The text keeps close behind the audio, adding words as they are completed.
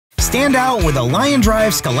Stand out with a Lyon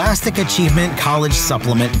Drive Scholastic Achievement College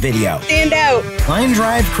Supplement video. Stand out. Lyon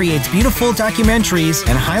Drive creates beautiful documentaries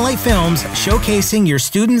and highlight films showcasing your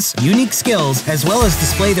students' unique skills as well as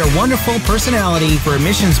display their wonderful personality for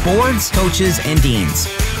admissions boards, coaches, and deans.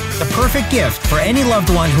 The perfect gift for any loved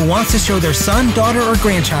one who wants to show their son, daughter, or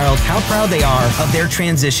grandchild how proud they are of their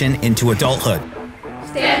transition into adulthood.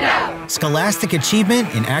 Stand out. Scholastic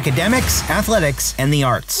Achievement in academics, athletics, and the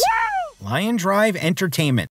arts. Lyon Drive Entertainment.